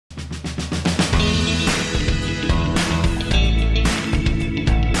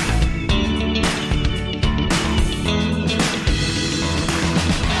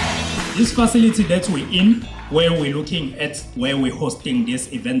This facility that we're in, where we're looking at where we're hosting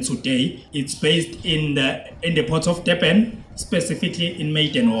this event today, it's based in the Port of Durban, specifically in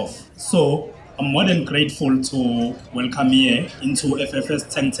Maidenhof. So I'm more than grateful to welcome here into FFS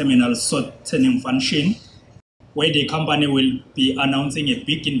Tank Terminal sod-turning function, where the company will be announcing a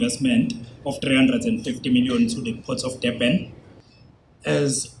big investment of 350 million to the Port of Durban.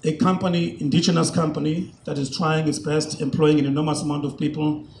 As a company, indigenous company, that is trying its best, employing an enormous amount of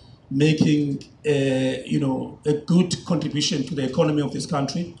people, making a good contribution to the economy of this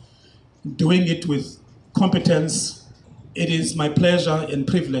country, doing it with competence. It is my pleasure and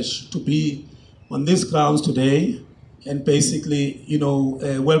privilege to be on these grounds today and basically,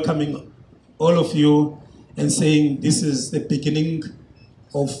 welcoming all of you and saying this is the beginning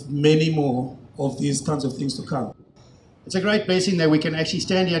of many more of these kinds of things to come. It's a great blessing that we can actually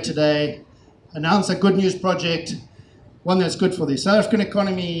stand here today, announce a good news project, one that's good for the South African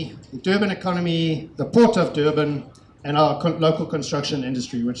economy, the Durban economy, the Port of Durban, and our local construction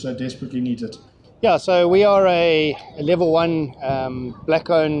industry, which so desperately needs it. Yeah, so we are a level 1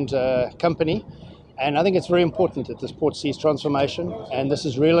 black-owned company, and I think it's very important that this port sees transformation, and this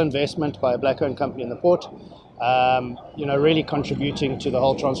is real investment by a black-owned company in the port, really contributing to the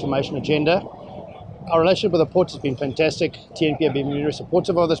whole transformation agenda. Our relationship with the port has been fantastic. TNP have been very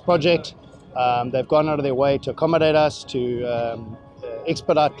supportive of this project. They've gone out of their way to accommodate us, to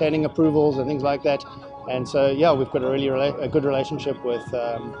expedite planning approvals and things like that. And so, yeah, we've got a good relationship with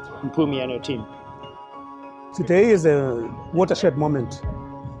Mpumi and her team. Today is a watershed moment,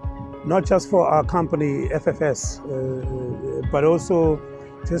 not just for our company, FFS, but also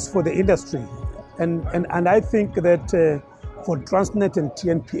just for the industry. And I think that for Transnet and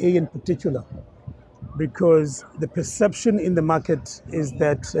TNPA in particular, because the perception in the market is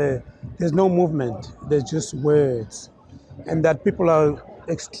that there's no movement, there's just words, and that people are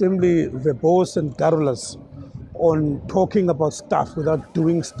extremely verbose and garrulous on talking about stuff without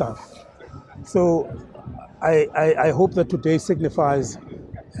doing stuff. So I hope that today signifies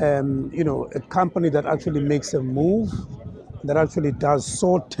a company that actually makes a move, that actually does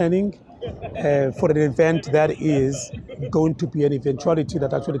sod-turning for an event that is going to be an eventuality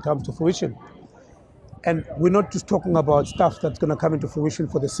that actually comes to fruition. And we're not just talking about stuff that's going to come into fruition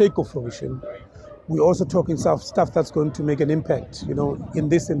for the sake of fruition. We're also talking stuff that's going to make an impact, in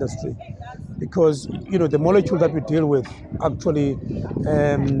this industry. Because, the molecule that we deal with actually,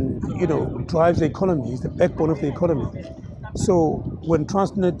 drives the economy, is the backbone of the economy. So when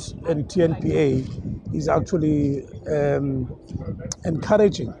Transnet and TNPA is actually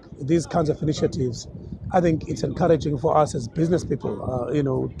encouraging these kinds of initiatives, I think it's encouraging for us as business people,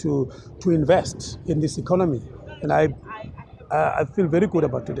 to invest in this economy. And I feel very good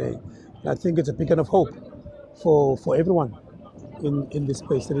about today. And I think it's a beacon of hope for everyone in this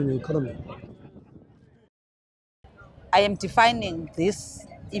space and in the economy. I am defining this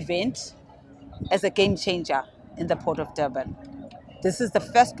event as a game changer in the Port of Durban. This is the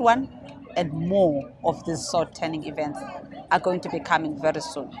first one, and more of these sod-turning events are going to be coming very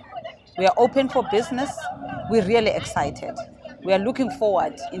soon. We are open for business. We're really excited. We are looking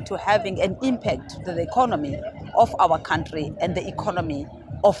forward into having an impact to the economy of our country and the economy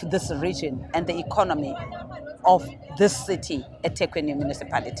of this region and the economy of this city, eThekwini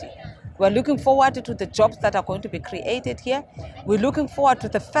municipality. We're looking forward to the jobs that are going to be created here. We're looking forward to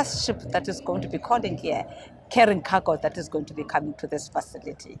the first ship that is going to be calling here, carrying cargo that is going to be coming to this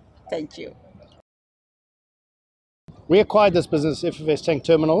facility. Thank you. We acquired this business, FFS Tank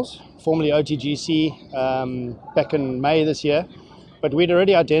Terminals, formerly OTGC, back in May this year. But we'd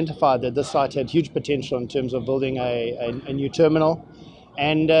already identified that this site had huge potential in terms of building a new terminal.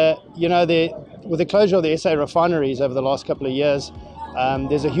 And, with the closure of the SA refineries over the last couple of years,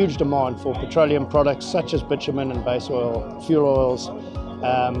 there's a huge demand for petroleum products such as bitumen and base oil, fuel oils,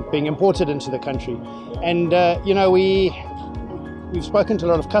 being imported into the country. And, we've spoken to a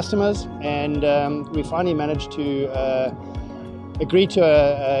lot of customers, and we finally managed to agree to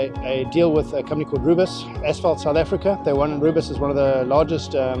a deal with a company called Rubis Asphalt South Africa. Rubis is one of the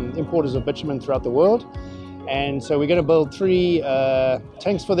largest importers of bitumen throughout the world. And so we're going to build 3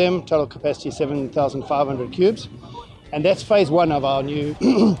 tanks for them, total capacity 7,500 cubes. And that's phase 1 of our new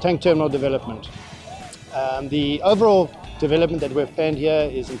tank terminal development. The overall development that we've planned here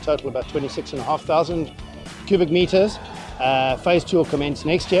is in total about 26,500 cubic meters. Phase 2 will commence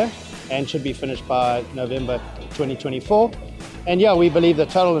next year and should be finished by November 2024. And yeah, we believe the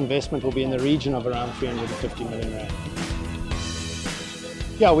total investment will be in the region of around 350 million rand.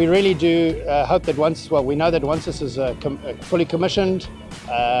 Yeah, we really do hope that we know that once this is fully commissioned,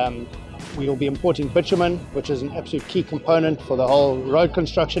 We will be importing bitumen, which is an absolute key component for the whole road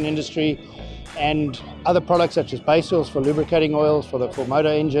construction industry, and other products such as base oils for lubricating oils for motor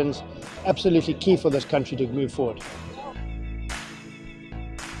engines. Absolutely key for this country to move forward.